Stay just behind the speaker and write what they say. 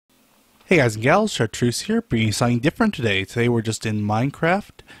Hey guys and gals, Chartreuse here, bringing something different today. Today we're just in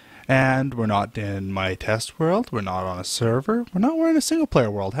Minecraft, and we're not in my test world, we're not on a server, we're in a single player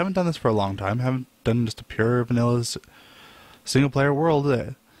world. Haven't done this for a long time, haven't done just a pure vanilla single player world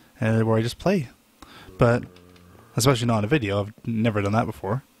where I just play. But, especially not in a video, I've never done that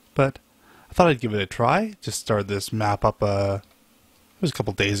before. But, I thought I'd give it a try, just started this map up, it was a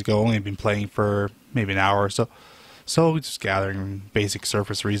couple days ago, only been playing for maybe an hour or so. So just gathering basic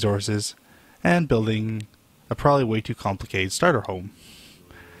surface resources and building a probably way too complicated starter home.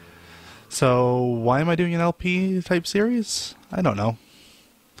 So why am I doing an LP type series? I don't know.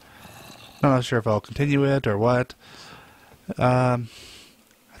 I'm not sure if I'll continue it or what. I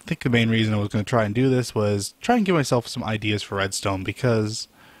think the main reason I was going to try and do this was try and give myself some ideas for Redstone, because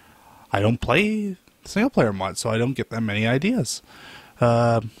I don't play single player much, so I don't get that many ideas.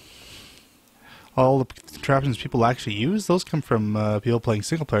 All the contraptions people actually use, those come from people playing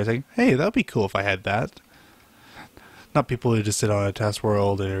single player saying, hey, that would be cool if I had that. Not people who just sit on a test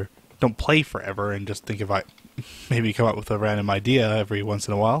world or don't play forever and just think if I maybe come up with a random idea every once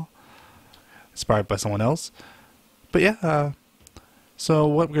in a while, inspired by someone else. But yeah, so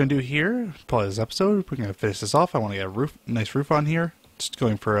what we're going to do here, probably this episode, we're going to finish this off. I want to get a nice roof on here. Just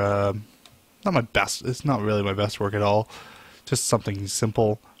going for, not my best, it's not really my best work at all. Just something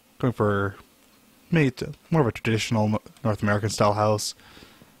simple. Going for maybe more of a traditional North American style house.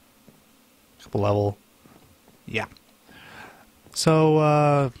 Couple level. Yeah.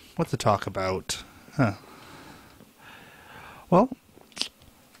 So, what to talk about? Well,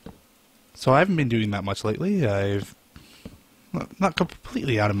 so I haven't been doing that much lately. I've not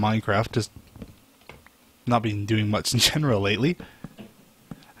completely out of Minecraft, just not been doing much in general lately.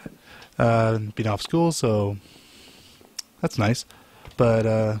 Been off school, so that's nice.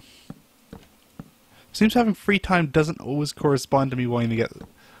 But, seems having free time doesn't always correspond to me wanting to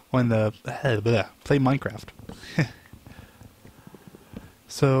play Minecraft.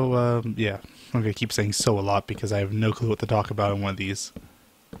 So, yeah, I'm going to keep saying so a lot because I have no clue what to talk about in one of these.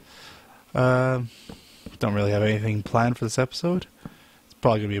 Don't really have anything planned for this episode. It's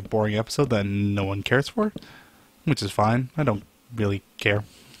probably going to be a boring episode that no one cares for, which is fine. I don't really care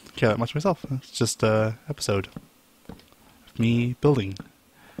that much myself. It's just an episode of me building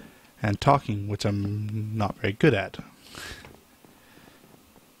and talking, which I'm not very good at.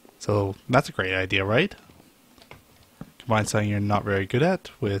 So that's a great idea, right? Combine something you're not very good at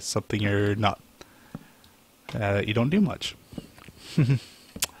with something you're not, you don't do much.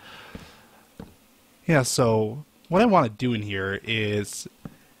 Yeah, so what I want to do in here is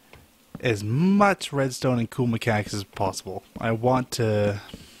as much redstone and cool mechanics as possible. I really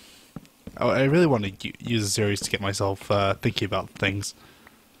want to use this series to get myself thinking about things.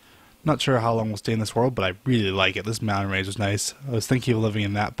 Not sure how long we'll stay in this world, but I really like it. This mountain range is nice. I was thinking of living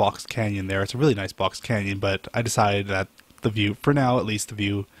in that box canyon there. It's a really nice box canyon, but I decided that the view, for now at least, the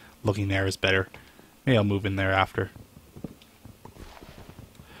view looking there is better. Maybe I'll move in there after.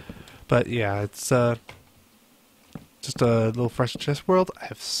 But yeah, it's just a little fresh chest world. I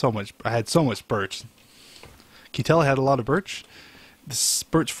had so much birch. Can you tell I had a lot of birch? This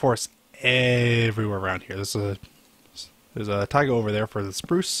birch forest everywhere around here. There's a taiga over there for the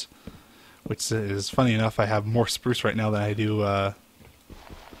spruce, which is funny enough. I have more spruce right now than I do.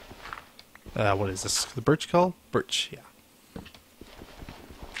 What is this? The birch called? Birch, yeah.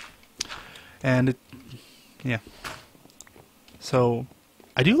 And yeah. So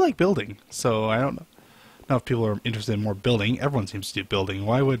I do like building. So I don't know if people are interested in more building. Everyone seems to do building.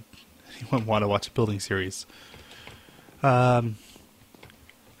 Why would anyone want to watch a building series?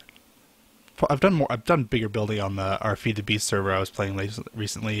 I've done bigger building on our Feed the Beast server I was playing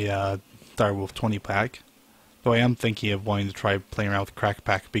recently, Direwolf 20 pack. Though I am thinking of wanting to try playing around with Crack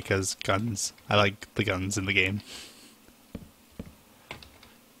Pack because guns. I like the guns in the game.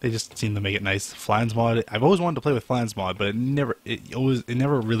 They just seem to make it nice. Flans mod. I've always wanted to play with Flans mod, but it never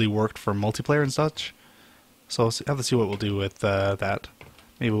really worked for multiplayer and such. So I'll have to see what we'll do with that.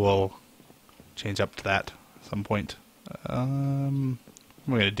 Maybe we'll change up to that at some point. What am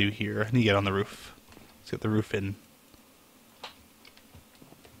I going to do here? I need to get on the roof. Let's get the roof in.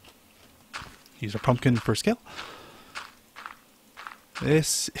 Use our pumpkin for scale.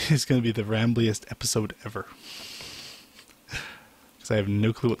 This is going to be the rambliest episode ever. Because I have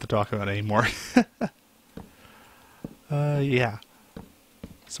no clue what to talk about anymore. Yeah.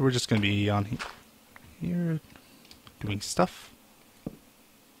 So we're just going to be on here doing stuff.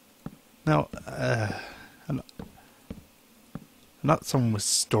 Now, I'm not someone with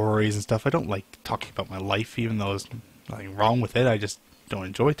stories and stuff. I don't like talking about my life, even though there's nothing wrong with it. I just don't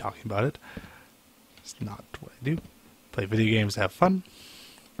enjoy talking about it. It's not what I do. Play video games to have fun.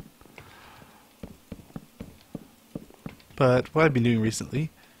 But what I've been doing recently,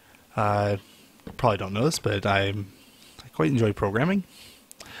 probably don't know this, but I quite enjoy programming.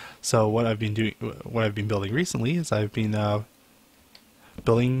 So what I've been building recently is I've been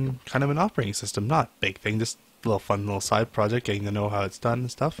building kind of an operating system, not big thing, just a little fun little side project, getting to know how it's done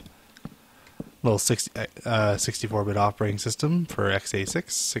and stuff. Little 64-bit operating system for x86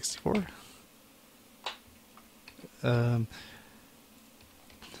 64.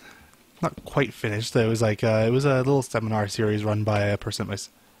 Not quite finished. It was like it was a little seminar series run by a person at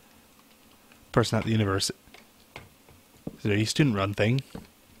the university. It's a student-run thing,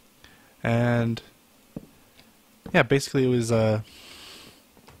 and yeah, basically it was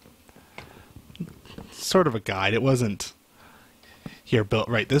sort of a guide. It wasn't here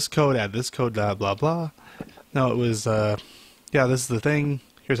write this code, add this code, blah blah blah. No, it was yeah, this is the thing.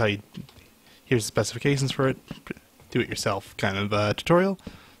 Here's the specifications for it. Do it yourself kind of tutorial.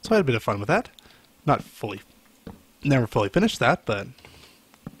 So I had a bit of fun with that. Never fully finished that, but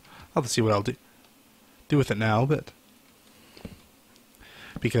I'll have to see what I'll do with it now. But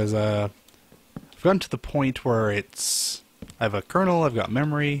because I've gotten to the point where I have a kernel, I've got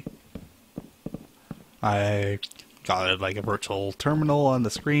memory, I got like a virtual terminal on the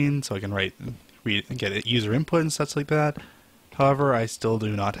screen so I can read and get user input and such like that. However, I still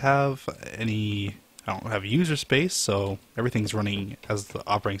do not have any. I don't have user space, so everything's running as the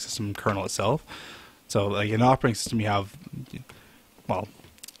operating system kernel itself. So like in an operating system you have, well,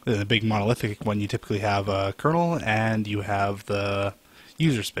 in a big monolithic one you typically have a kernel and you have the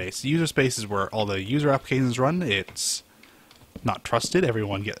user space. The user space is where all the user applications run. It's not trusted.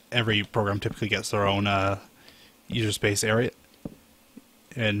 Every program typically gets their own user space area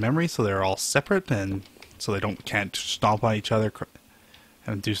and memory, so they're all separate, and so they can't stomp on each other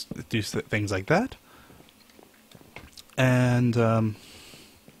and do things like that. And I'm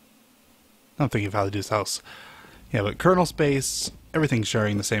thinking of how to do this house. Yeah, but kernel space, everything's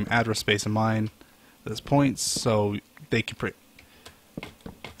sharing the same address space in mine at this point, so they can.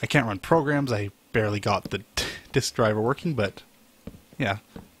 I can't run programs. I barely got the disk driver working, but yeah,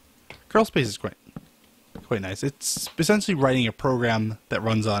 kernel space is quite nice. It's essentially writing a program that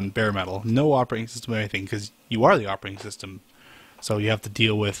runs on bare metal, no operating system or anything, because you are the operating system. So you have to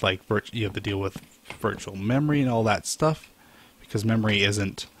deal with virtual memory and all that stuff, because memory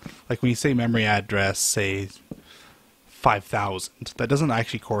isn't like when you say memory address, say 5,000. That doesn't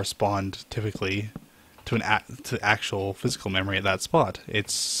actually correspond typically to actual physical memory at that spot.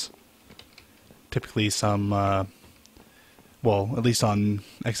 It's typically some well, at least on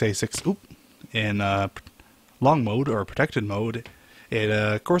x86 in long mode or protected mode,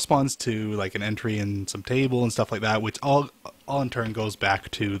 it corresponds to like an entry in some table and stuff like that, which all in turn goes back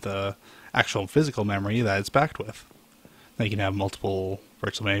to the actual physical memory that it's backed with. Now you can have multiple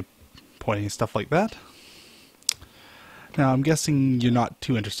virtual memory pointing and stuff like that. Now I'm guessing you're not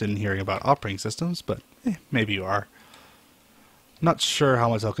too interested in hearing about operating systems, but maybe you are. Not sure how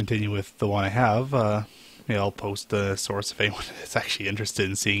much I'll continue with the one I have. Maybe I'll post the source if anyone is actually interested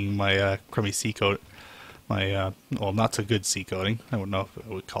in seeing my crummy C code. My, well, not so good C coding. I don't know if I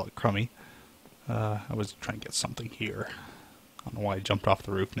would call it crummy. I was trying to get something here. I don't know why I jumped off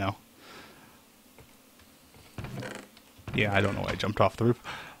the roof now. Yeah, I don't know why I jumped off the roof.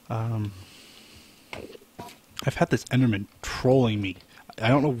 I've had this Enderman trolling me. I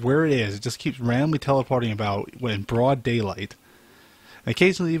don't know where it is. It just keeps randomly teleporting about when in broad daylight. And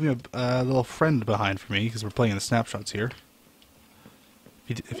occasionally leaving a little friend behind for me, because we're playing the snapshots here.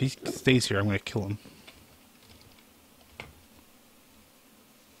 If he stays here, I'm going to kill him.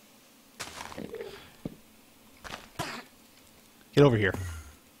 Get over here.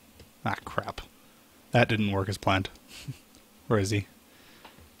 Ah, crap. That didn't work as planned. Where is he?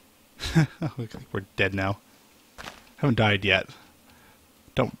 Looks like we're dead now. Haven't died yet.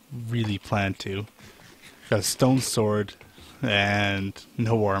 Don't really plan to. Got a stone sword and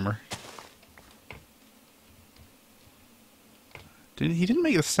no armor. He didn't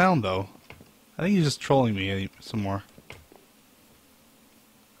make a sound though. I think he's just trolling me some more. I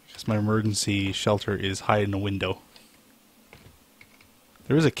guess my emergency shelter is hide in a window.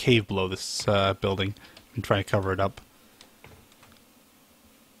 There is a cave below this building. I'm trying to cover it up.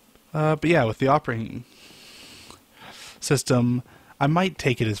 But yeah, with the operating system, I might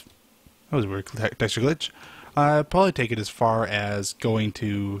take it as... That was a weird texture glitch. I'd probably take it as far as going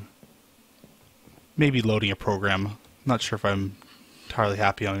to... maybe loading a program. Not sure if I'm entirely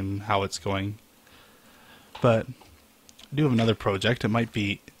happy on how it's going. But I do have another project. It might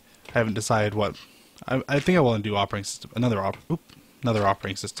be... I haven't decided what... I think I want to do operating system... Another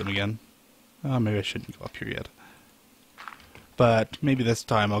operating system again. Maybe I shouldn't go up here yet. But maybe this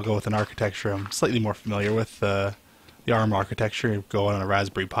time I'll go with an architecture I'm slightly more familiar with, the ARM architecture going on a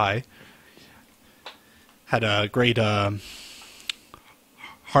Raspberry Pi. Had a great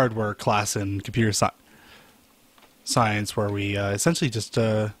hardware class in computer science where we essentially just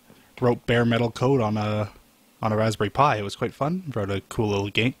wrote bare metal code on a Raspberry Pi. It was quite fun. Wrote a cool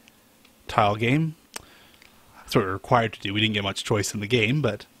little tile game. That's what we were required to do. We didn't get much choice in the game,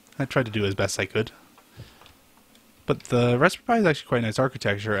 but I tried to do as best I could. But the Raspberry Pi is actually quite a nice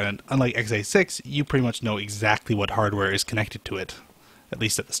architecture, and unlike x86, you pretty much know exactly what hardware is connected to it, at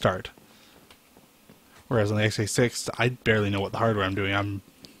least at the start. Whereas on the x86, I barely know what the hardware I'm doing. I'm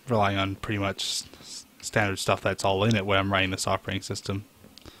relying on pretty much standard stuff that's all in it when I'm running this operating system.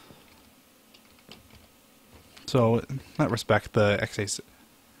 So, in that respect, the x86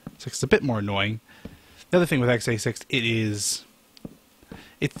 is a bit more annoying. The other thing with x86,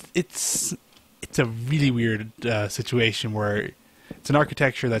 it's a really weird situation where it's an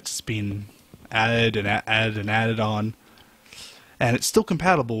architecture that's been added and added and added on, and it's still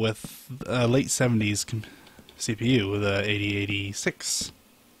compatible with late 70s CPU, the 8086.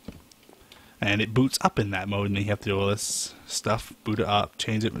 And it boots up in that mode, and you have to do all this stuff, boot it up,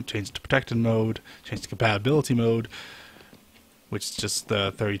 change it to protected mode, change to compatibility mode, which is just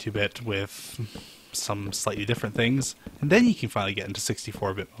the 32-bit with some slightly different things, and then you can finally get into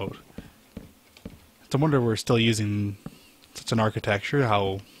 64-bit mode. It's a wonder we're still using such an architecture,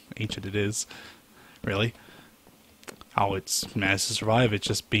 how ancient it is, really. How it's managed to survive, it's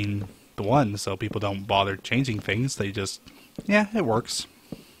just being the one, so people don't bother changing things, they just, yeah, it works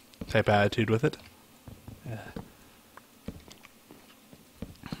type attitude with it.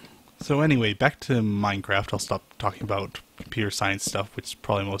 So anyway, back to Minecraft. I'll stop talking about computer science stuff, which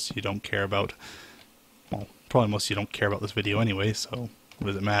probably most of you don't care about. Well, probably most of you don't care about this video anyway, so what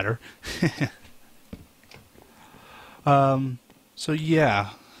does it matter? So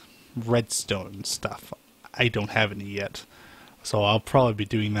yeah, Redstone stuff. I don't have any yet, so I'll probably be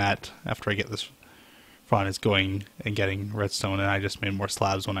doing that after I get this fun is going and getting redstone, and I just made more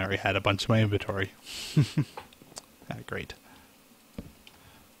slabs when I already had a bunch in my inventory. Great.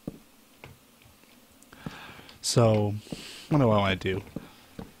 So, what do I want to do?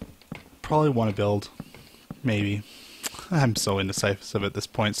 Probably want to build, maybe. I'm so indecisive at this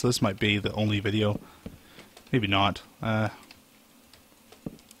point, so this might be the only video. Maybe not.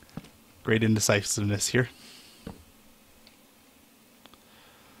 Great indecisiveness here.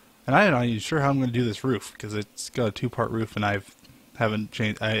 And I'm not even sure how I'm going to do this roof, because it's got a two-part roof, and haven't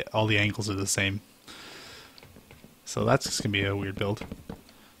changed. All the angles are the same. So that's just going to be a weird build.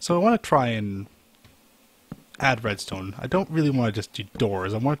 So I want to try and add redstone. I don't really want to just do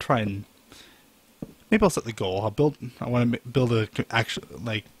doors. I want to try and maybe I'll set the goal. I want to build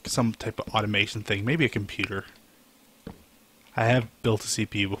like some type of automation thing. Maybe a computer. I have built a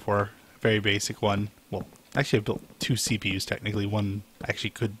CPU before, a very basic one. Well, actually, I built two CPUs technically. One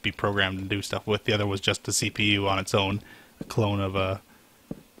actually could be programmed and do stuff with. The other was just a CPU on its own, a clone of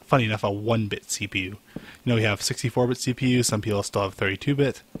funny enough, a 1-bit CPU. You know, we have 64-bit CPUs. Some people still have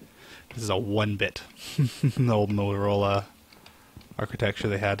 32-bit. This is a 1-bit. The old Motorola architecture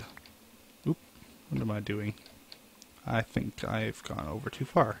they had. Oop, what am I doing? I think I've gone over too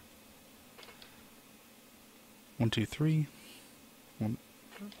far. 1, 2, 3.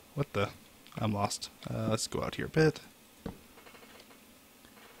 What the? I'm lost. Let's go out here a bit.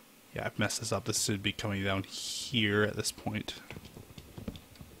 Yeah, I've messed this up. This should be coming down here at this point.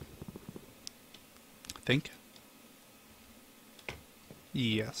 I think.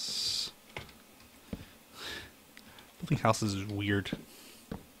 Yes. Building houses is weird.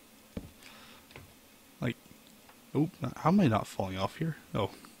 Like, oh, how am I not falling off here?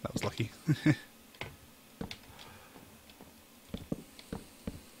 Oh, that was lucky.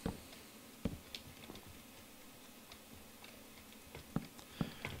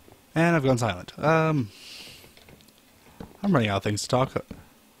 And I've gone silent. I'm running out of things to talk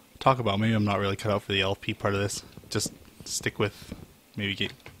about. Maybe I'm not really cut out for the LP part of this. Just stick with maybe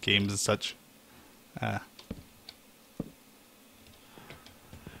games and such.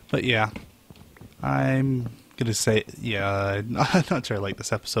 But yeah, I'm gonna say, yeah, I'm not sure I like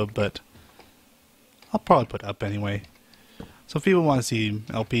this episode, but I'll probably put it up anyway. So if people want to see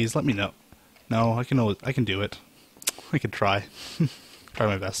LPs, let me know. No, I can do it. I can try. Try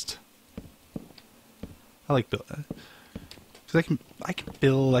my best. I like build, because I can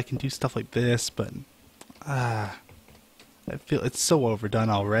build, I can do stuff like this, but I feel it's so overdone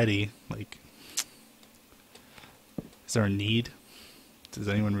already. Like, is there a need? Does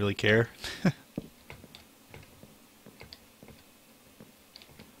anyone really care?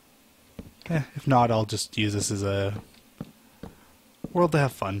 If not, I'll just use this as a world to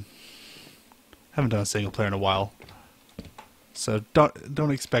have fun. Haven't done a single player in a while. So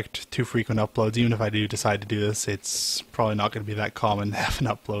don't expect too frequent uploads. Even if I do decide to do this, it's probably not going to be that common to have an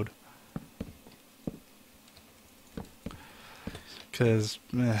upload. Because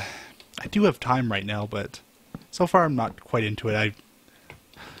I do have time right now, but so far I'm not quite into it. I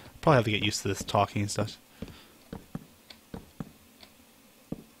probably have to get used to this talking and stuff.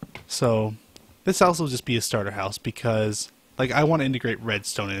 So this house will just be a starter house because, like, I want to integrate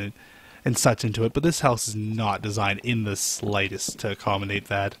redstone in it and such into it, but this house is not designed in the slightest to accommodate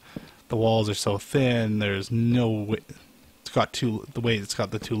that. The walls are so thin. There's no way. It's got the way it's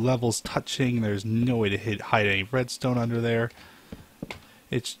got the two levels touching. There's no way to hide any redstone under there.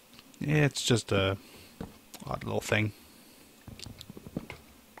 It's just a odd little thing.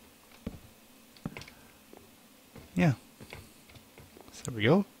 Yeah. So there we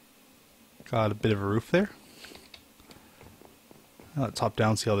go. Got a bit of a roof there. Now let's hop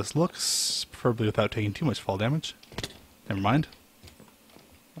down and see how this looks, preferably without taking too much fall damage. Never mind.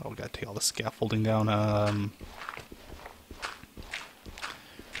 Oh, we gotta take all the scaffolding down.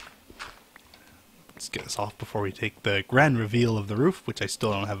 Let's get this off before we take the grand reveal of the roof, which I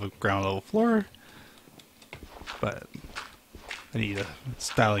still don't have a ground level floor. But I need a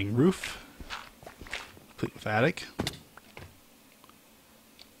styling roof, complete with attic.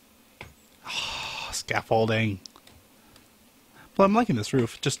 Oh, scaffolding. Well, I'm liking this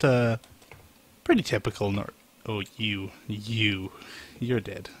roof. Just pretty typical. Oh, you're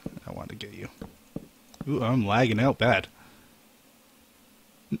dead. I want to get you. Ooh, I'm lagging out bad.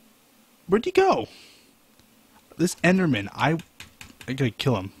 Where'd you go? This Enderman, I gotta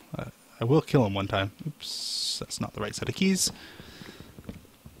kill him. I will kill him one time. Oops, that's not the right set of keys.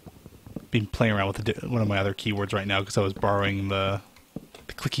 Been playing around with one of my other keyboards right now because I was borrowing the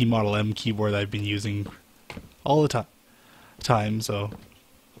Clicky Model M keyboard that I've been using all the time. So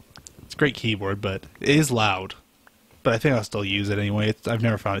it's a great keyboard, but it is loud. But I think I'll still use it anyway. I've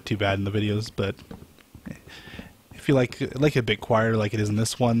never found it too bad in the videos, but if you like a bit quieter like it is in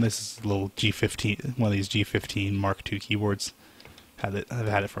this one, this is a little G15, one of these G15 Mark II keyboards. I've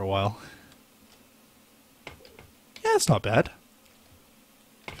had it for a while. Yeah, it's not bad.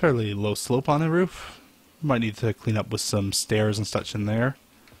 Fairly low slope on the roof. Might need to clean up with some stairs and such in there.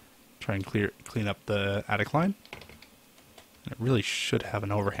 Try and clean up the attic line. It really should have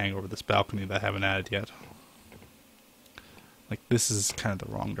an overhang over this balcony that I haven't added yet. Like, this is kind of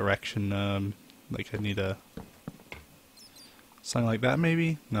the wrong direction. Like, I need something like that,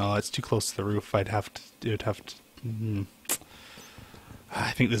 maybe? No, it's too close to the roof. I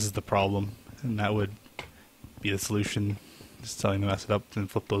think this is the problem, and that would be the solution. Just telling them to mess it up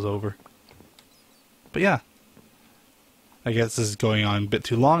and flip those over. But yeah, I guess this is going on a bit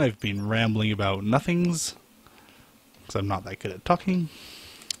too long. I've been rambling about nothings because I'm not that good at talking.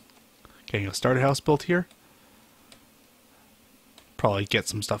 Getting a starter house built here. Probably get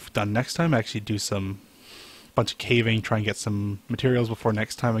some stuff done next time. Actually do some bunch of caving, try and get some materials before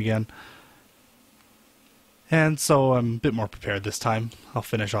next time again. And so I'm a bit more prepared this time. I'll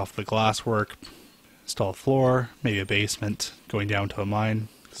finish off the glass work, install a floor, maybe a basement, going down to a mine.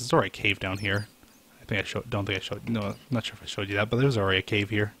 There's already a cave down here. Don't think I showed, no, I'm not sure if I showed you that, but there's already a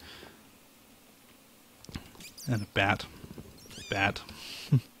cave here. And a bat.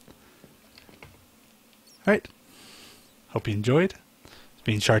 Alright. Hope you enjoyed. It's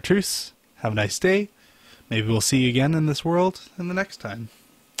been Chartreuse. Have a nice day. Maybe we'll see you again in this world in the next time.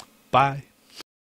 Bye.